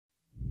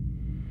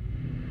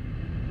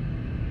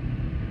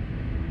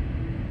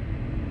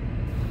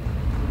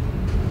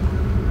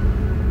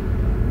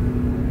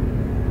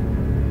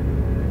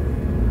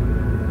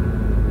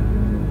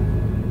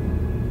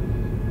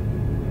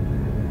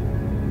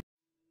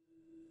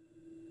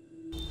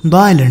The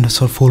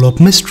islands are full of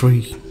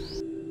mystery.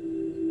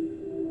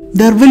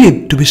 They are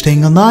believed to be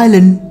staying on the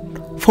island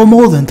for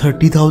more than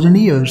 30,000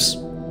 years.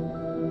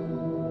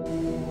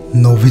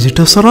 No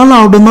visitors are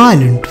allowed on the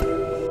island.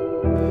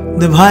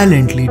 They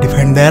violently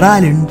defend their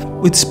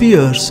island with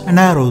spears and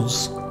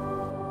arrows.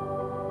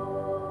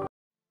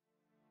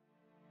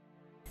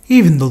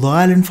 Even though the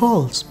island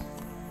falls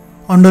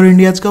under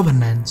India's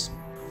governance,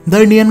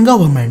 the Indian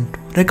government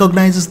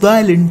recognizes the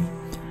island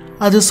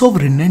as a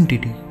sovereign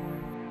entity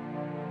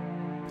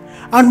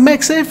and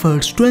makes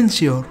efforts to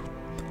ensure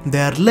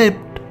they are left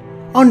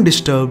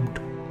undisturbed.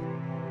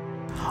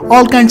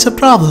 All kinds of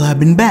travel have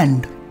been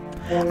banned,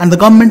 and the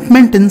government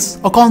maintains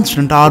a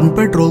constant armed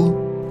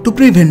patrol to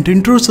prevent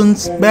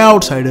intrusions by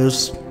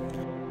outsiders.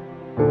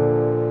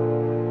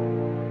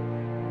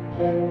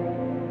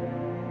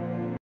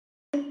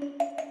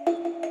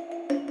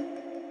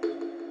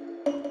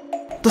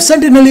 The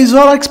Sentinelese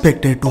are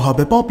expected to have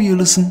a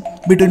population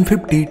between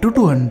 50 to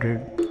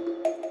 200.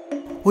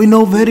 We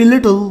know very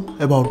little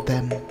about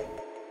them.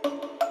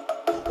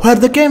 Where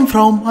they came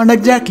from and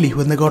exactly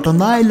when they got on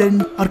the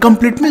island are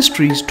complete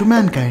mysteries to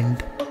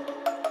mankind.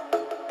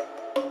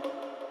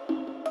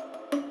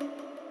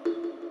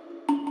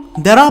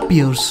 There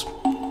appears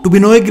to be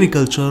no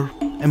agriculture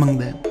among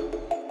them.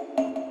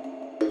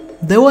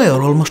 They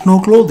wear almost no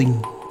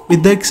clothing,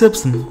 with the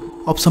exception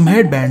of some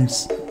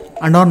headbands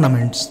and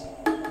ornaments.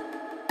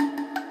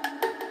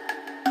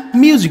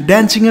 Music,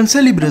 dancing and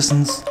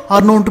celebrations are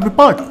known to be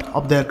part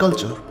of their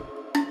culture.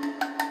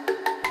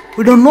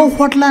 We don't know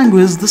what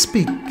language they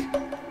speak.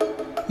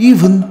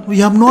 Even we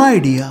have no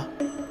idea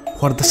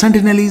what the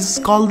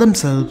Sentinelese call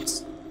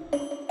themselves.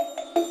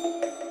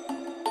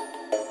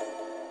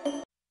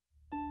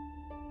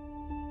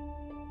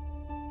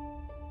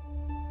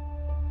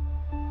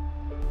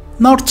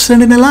 North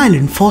Sentinel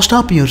Island first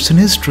appears in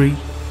history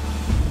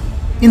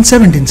in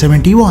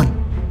 1771.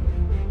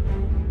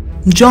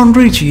 John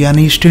Ritchie, an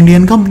East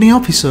Indian Company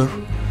officer,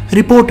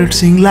 reported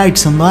seeing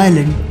lights on the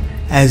island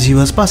as he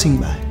was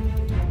passing by.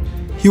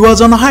 He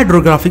was on a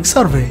hydrographic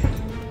survey,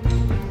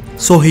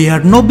 so he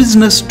had no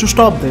business to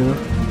stop there.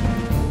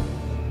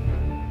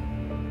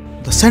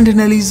 The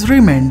Sentinelese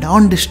remained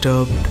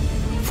undisturbed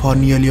for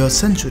nearly a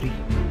century.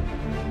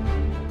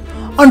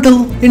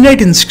 Until in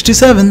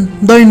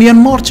 1867, the Indian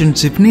merchant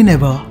ship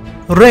Nineveh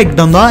wrecked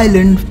on the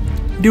island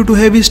due to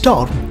heavy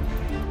storm.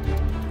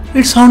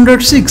 Its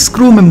 106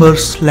 crew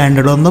members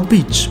landed on the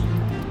beach.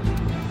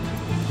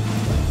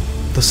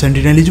 The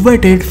Sentinelese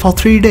waited for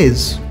 3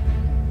 days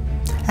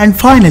and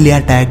finally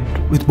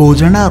attacked with bows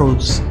and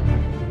arrows.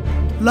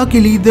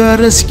 Luckily, they were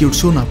rescued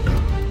soon after.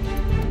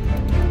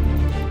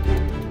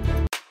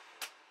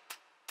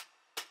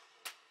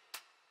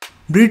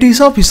 British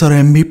officer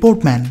M.B.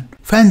 Portman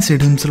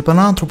fancied himself an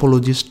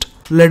anthropologist,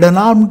 led an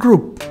armed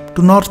group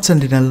to North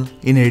Sentinel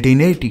in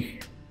 1880.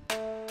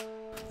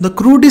 The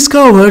crew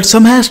discovered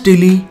some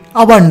hastily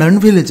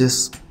abandoned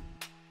villages.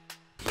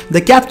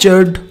 They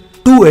captured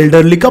 2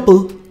 elderly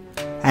couple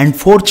and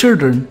 4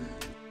 children.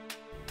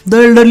 The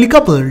elderly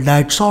couple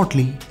died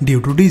shortly due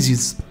to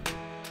disease.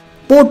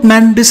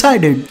 Portman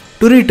decided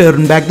to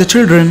return back the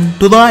children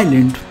to the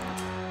island.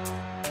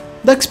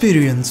 The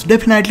experience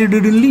definitely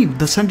didn't leave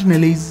the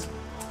Sentinelese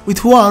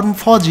with warm,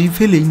 fuzzy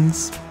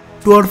feelings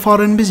toward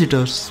foreign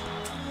visitors.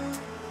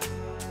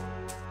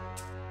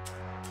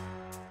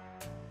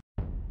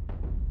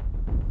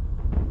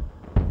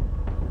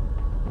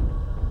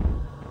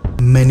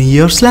 Many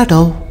years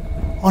later,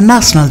 a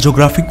National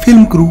Geographic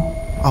film crew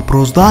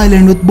approached the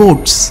island with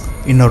boats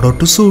in order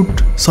to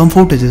shoot some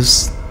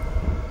footages.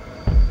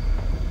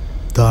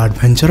 The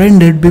adventure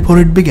ended before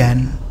it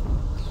began,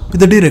 with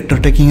the director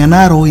taking an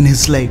arrow in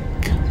his leg.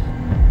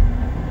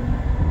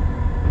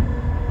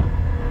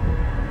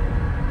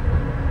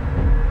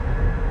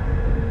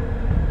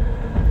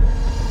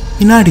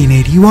 In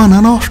 1981,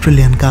 an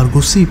Australian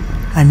cargo ship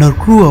and her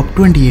crew of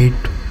 28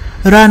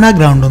 ran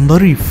aground on the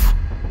reef.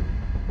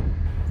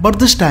 But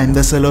this time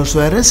the sailors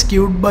were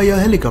rescued by a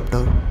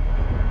helicopter.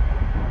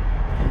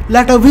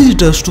 Later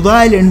visitors to the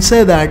island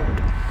say that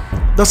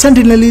the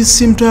Sentinelese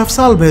seem to have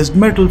salvaged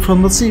metal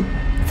from the ship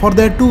for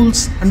their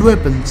tools and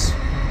weapons.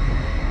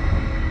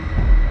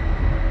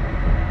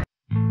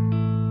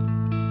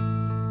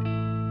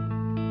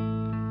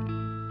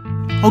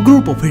 A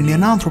group of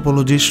Indian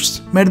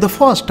anthropologists made the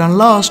first and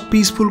last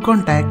peaceful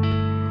contact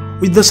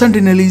with the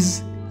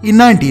Sentinelese in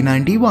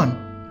 1991.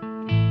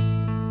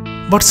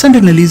 But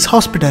Sentinelese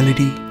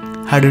hospitality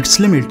had its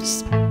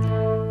limits.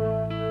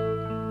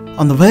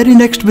 On the very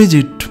next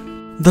visit,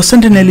 the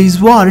Sentinelese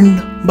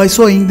warned by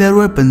showing their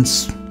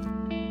weapons.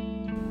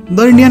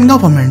 The Indian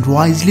government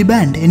wisely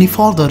banned any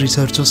further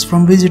researchers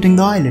from visiting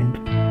the island.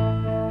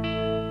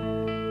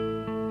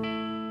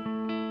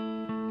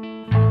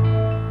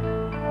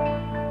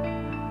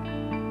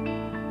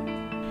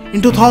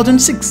 In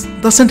 2006,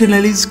 the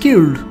Sentinelese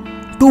killed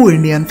 2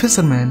 Indian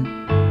fishermen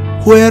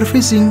who were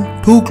fishing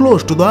too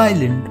close to the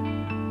island.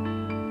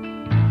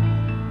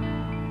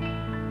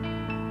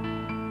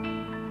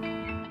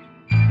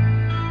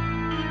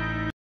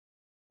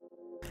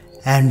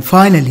 And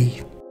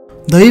finally,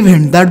 The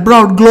event that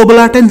brought global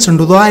attention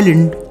to the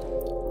island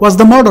was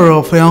the murder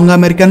of a young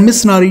American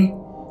missionary,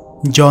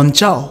 John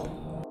Chow,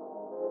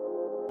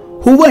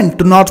 who went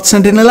to North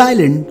Sentinel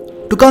Island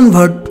to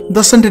convert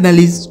the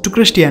Sentinelese to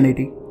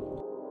Christianity.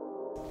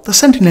 The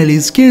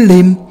Sentinelese killed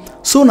him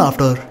soon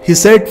after he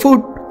set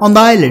foot on the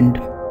island.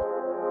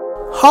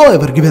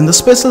 However, given the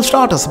special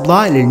status of the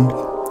island,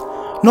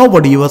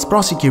 nobody was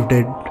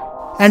prosecuted,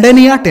 and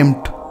any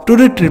attempt to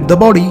retrieve the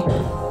body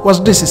was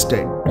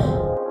desisted.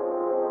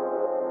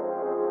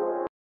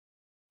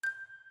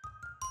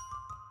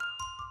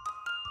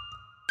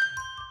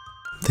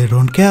 They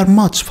don't care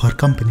much for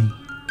company,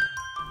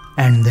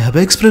 and they have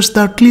expressed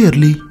that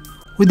clearly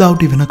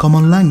without even a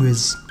common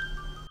language.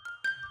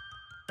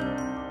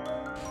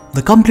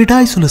 The complete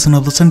isolation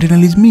of the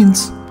Sentinelese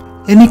means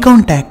any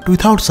contact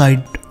with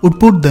outside would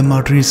put them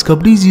at risk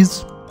of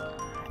disease,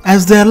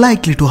 as they are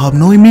likely to have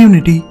no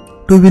immunity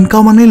to even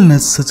common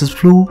illness such as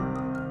flu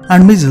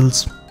and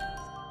measles.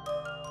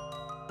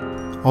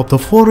 Of the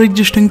 4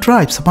 existing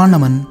tribes of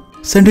Andaman,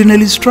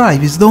 Sentinelese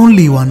tribe is the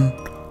only one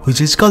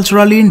which is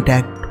culturally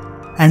intact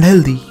and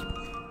healthy.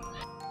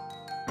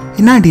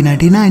 In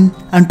 1999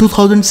 and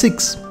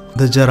 2006,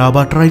 the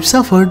Jaraba tribe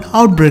suffered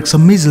outbreaks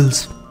of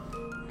measles,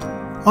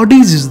 a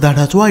disease that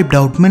has wiped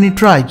out many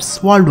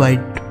tribes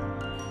worldwide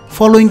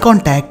following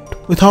contact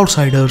with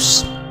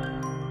outsiders.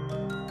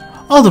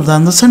 Other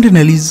than the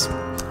Sentinelese,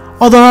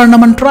 other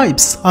Andaman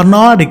tribes are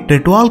now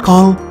addicted to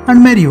alcohol and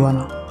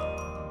marijuana.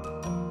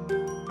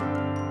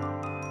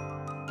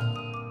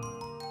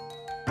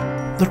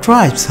 The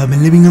tribes have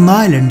been living on the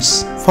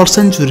islands for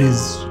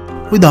centuries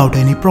without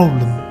any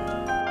problem.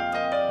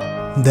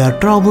 Their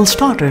trouble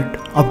started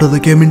after they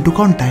came into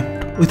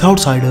contact with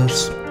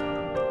outsiders.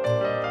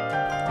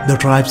 The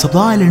tribes of the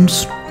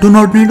islands do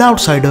not need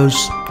outsiders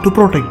to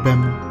protect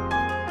them.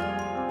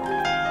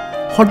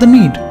 What they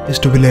need is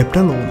to be left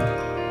alone.